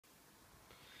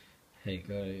Hey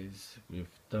guys, we've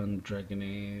done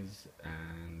Dragonese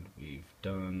and we've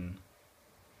done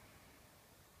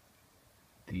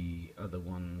the other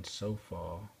one so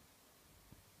far.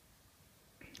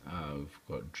 We've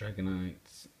got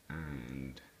Dragonites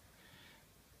and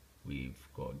we've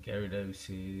got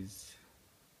Gyarados.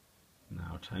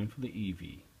 Now time for the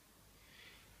Eevee.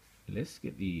 Let's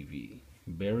get the Eevee.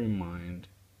 Bear in mind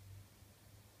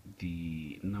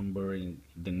the numbering,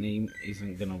 the name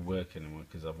isn't gonna work anymore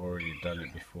because I've already done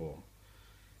it before.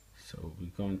 So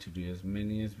we're going to do as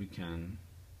many as we can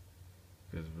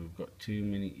because we've got too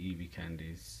many Eevee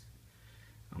candies.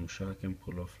 I'm sure I can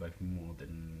pull off like more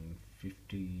than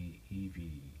 50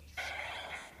 Eevees.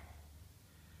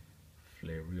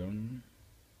 Flareon.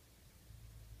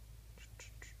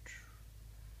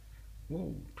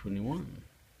 Whoa, 21.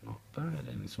 Not bad,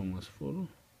 and it's almost full.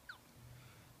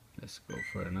 Let's go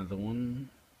for another one.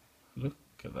 Look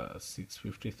at that,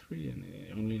 653, and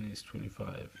it only needs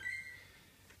 25.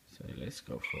 So let's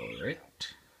go for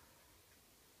it.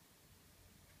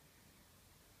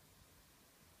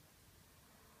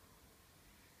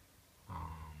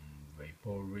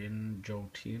 Vaporeon,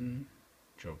 Jolteon.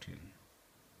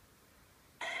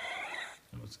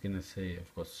 I was gonna say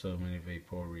I've got so many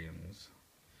Vaporeons,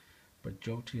 but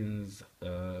Jolteons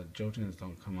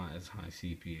don't come out as high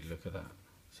CP. Look at that,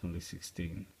 it's only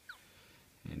 16.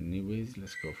 Anyways,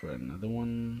 let's go for another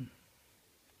one.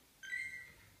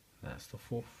 That's the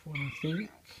fourth one, I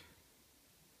think.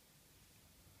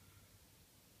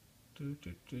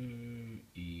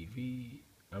 Eevee.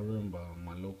 I remember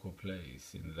my local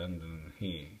place in London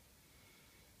here.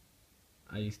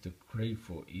 I used to crave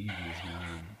for Eevees,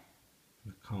 man.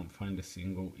 I can't find a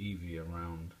single Eevee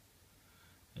around.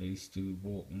 I used to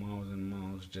walk miles and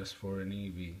miles just for an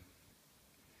Eevee.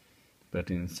 But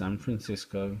in San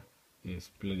Francisco, it's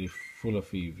bloody full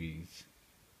of Eevees.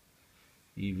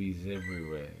 Eevees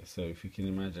everywhere. So if you can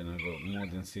imagine, I got more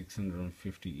than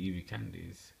 650 Eevee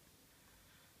candies.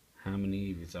 How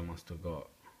many Eevees I must have got?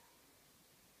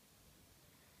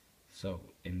 So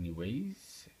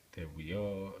anyways, there we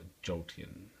are,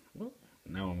 Jolteon. Well,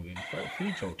 now I'm getting quite a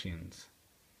few Jolteons.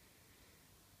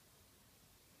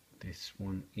 This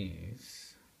one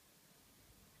is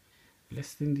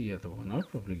less than the other one. I'll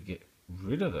probably get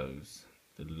rid of those,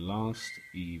 the last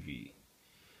Eevee,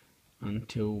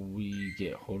 until we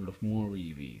get hold of more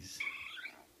Eevees.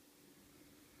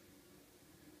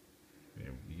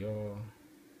 There we are.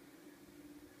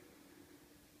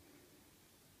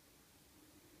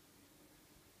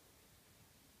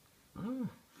 Ah,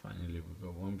 finally we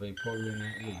got one Vaporeon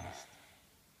at least.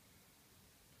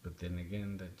 But then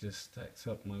again, that just stacks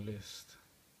up my list.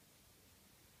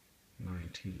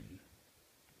 19.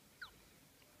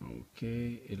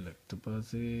 Okay,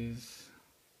 Electabuzzes.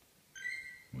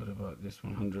 What about this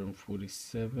one?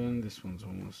 147. This one's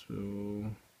almost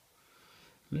full.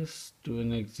 Let's do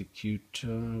an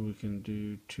Executor. We can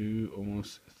do two,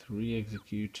 almost three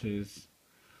Executors.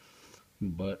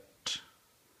 But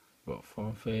got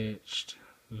Farfetch'd.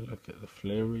 Look at the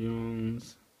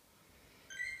Flareons.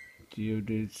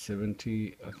 Geodude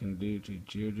 70. I can do to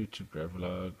Geodude to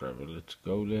Graveler, Graveler to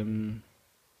Golem.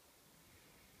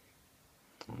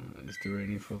 Is there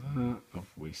any for that?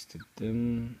 I've wasted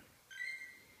them.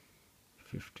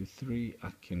 53.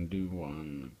 I can do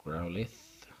one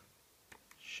Growlithe.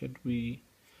 Should we?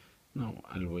 No,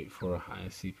 I'll wait for a higher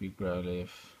CP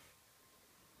Growlithe.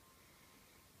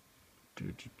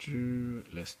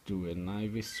 Let's do an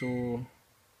Ivysaur.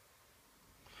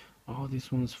 Oh,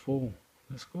 this one's full.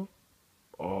 Let's go.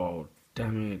 Oh,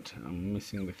 damn it. I'm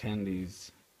missing the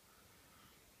candies.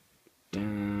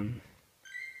 Damn.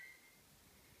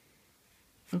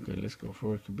 Okay, let's go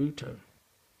for a Kabuto.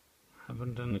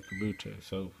 Haven't done a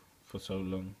Kabuto for so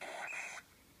long.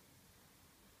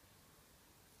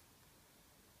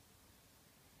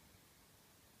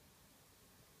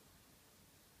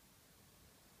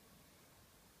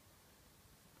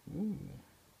 Ooh.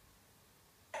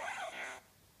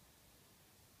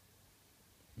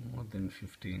 More than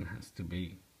 15 has to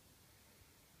be.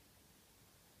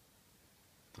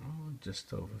 Oh,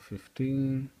 just over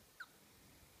 15.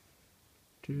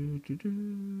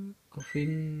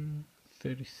 Coughing.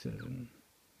 37.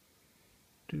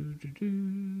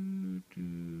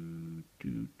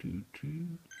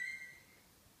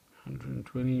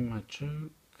 120 my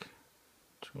choke.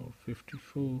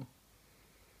 1254.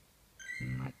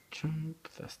 Machamp,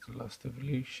 that's the last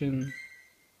evolution.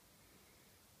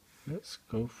 Let's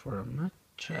go for a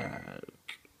Machamp.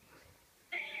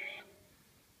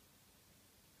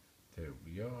 There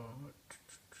we are.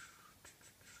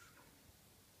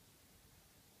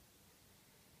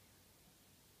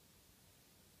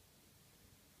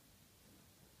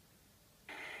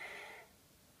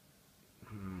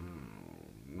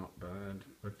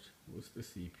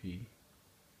 What's the CP?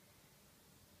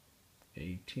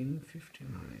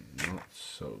 1859. Not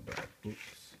so bad.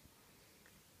 Oops.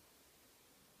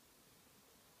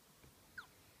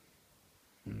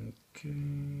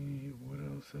 Okay, what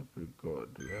else have we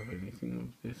got? Do we have anything of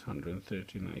this?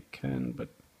 113 I can, but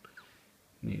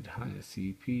need higher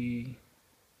CP.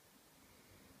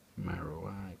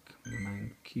 Marowak,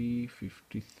 Mankey,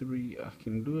 53. I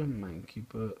can do a Mankey,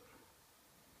 but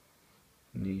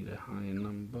need a higher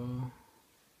number.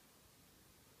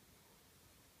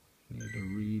 Need a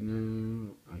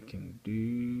Reno. I can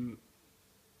do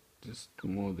just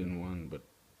more than one, but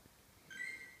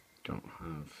don't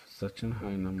have such a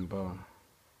high number.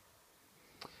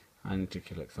 I need to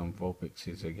collect some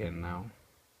Vulpixes again now,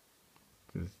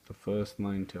 because the first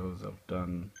 9 tails I've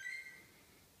done.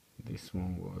 This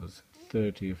one was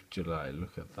 30th July.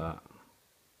 Look at that.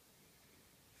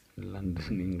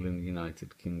 London, England,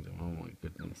 United Kingdom. Oh my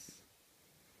goodness.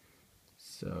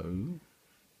 So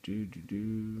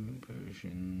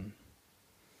version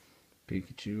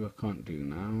Pikachu I can't do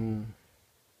now.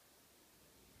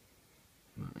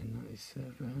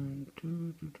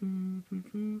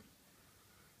 1997.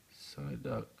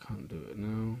 Psyduck can't do it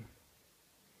now.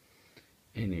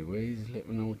 Anyways, let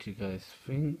me know what you guys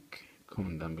think.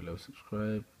 Comment down below,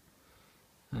 subscribe,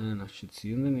 and I should see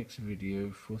you in the next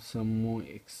video for some more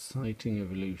exciting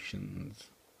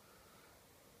evolutions.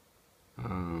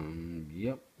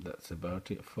 Yep, that's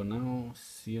about it for now.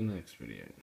 See you in the next video.